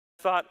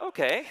thought,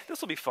 okay, this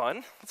will be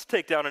fun. Let's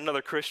take down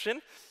another Christian.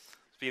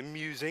 It'll be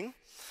amusing.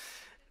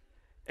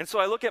 And so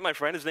I look at my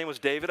friend, his name was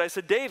David. I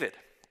said, David,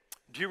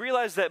 do you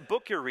realize that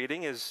book you're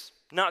reading is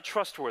not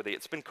trustworthy?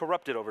 It's been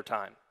corrupted over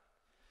time.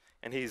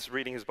 And he's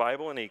reading his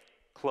Bible and he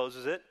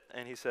closes it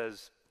and he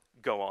says,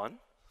 go on.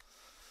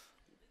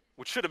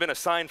 Which should have been a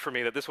sign for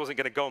me that this wasn't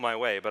going to go my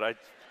way, but I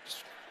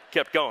just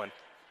kept going.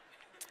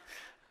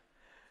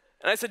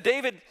 And I said,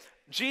 David,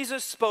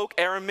 Jesus spoke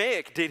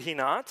Aramaic, did he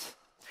not?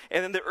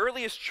 And then the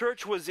earliest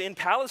church was in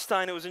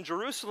Palestine, it was in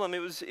Jerusalem, it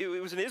was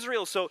in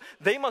Israel, so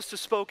they must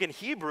have spoken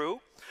Hebrew.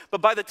 But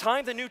by the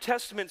time the New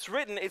Testament's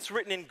written, it's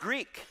written in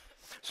Greek.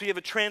 So you have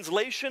a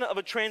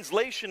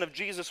translation of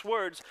Jesus'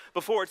 words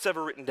before it's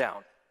ever written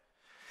down.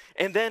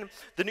 And then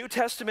the New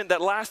Testament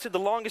that lasted the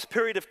longest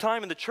period of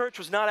time in the church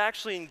was not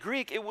actually in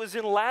Greek, it was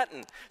in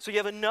Latin. So you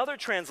have another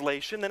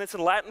translation, then it's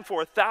in Latin for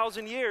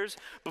 1,000 years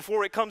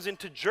before it comes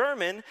into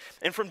German,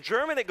 and from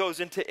German it goes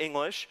into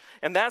English,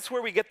 and that's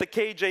where we get the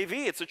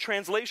KJV. It's a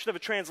translation of a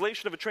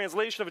translation of a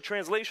translation of a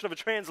translation of a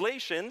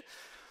translation,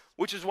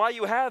 which is why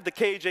you have the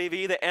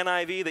KJV, the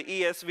NIV, the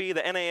ESV,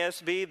 the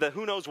NASV, the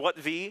who knows what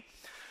V.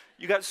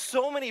 You got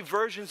so many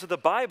versions of the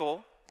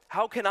Bible,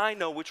 how can I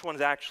know which one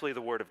is actually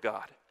the Word of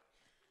God?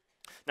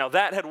 Now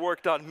that had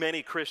worked on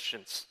many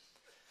Christians,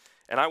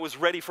 and I was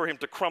ready for him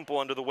to crumple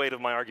under the weight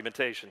of my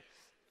argumentation.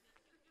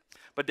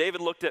 But David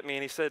looked at me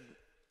and he said,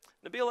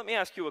 Nabil, let me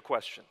ask you a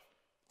question.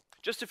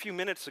 Just a few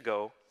minutes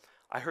ago,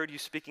 I heard you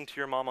speaking to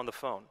your mom on the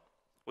phone.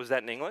 Was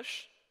that in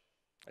English?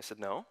 I said,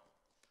 no.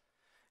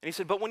 And he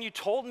said, but when you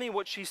told me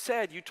what she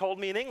said, you told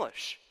me in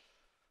English.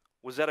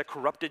 Was that a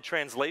corrupted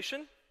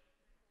translation?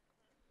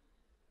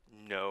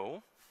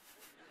 No.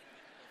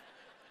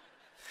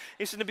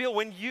 He said, Nabil,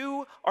 when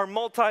you are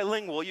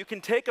multilingual, you can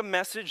take a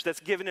message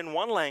that's given in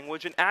one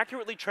language and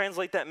accurately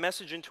translate that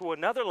message into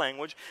another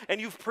language,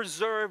 and you've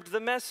preserved the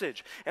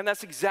message. And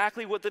that's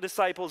exactly what the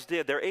disciples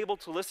did. They're able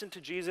to listen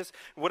to Jesus,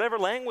 whatever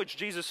language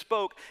Jesus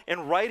spoke,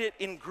 and write it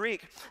in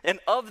Greek. And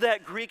of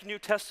that Greek New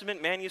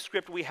Testament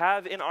manuscript, we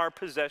have in our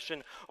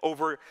possession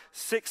over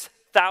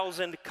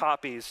 6,000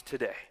 copies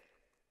today.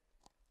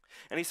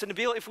 And he said,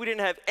 Nabil, if we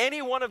didn't have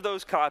any one of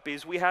those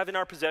copies, we have in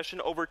our possession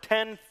over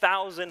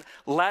 10,000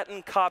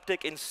 Latin,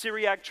 Coptic, and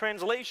Syriac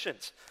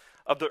translations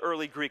of the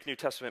early Greek New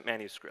Testament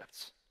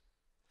manuscripts.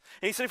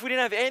 And he said, if we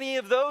didn't have any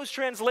of those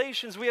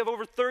translations, we have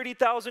over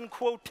 30,000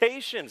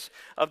 quotations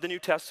of the New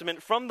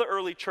Testament from the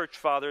early church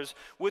fathers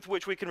with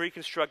which we can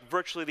reconstruct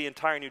virtually the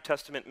entire New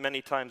Testament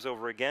many times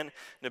over again.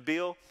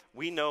 Nabil,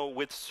 we know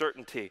with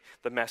certainty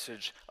the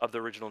message of the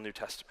original New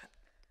Testament.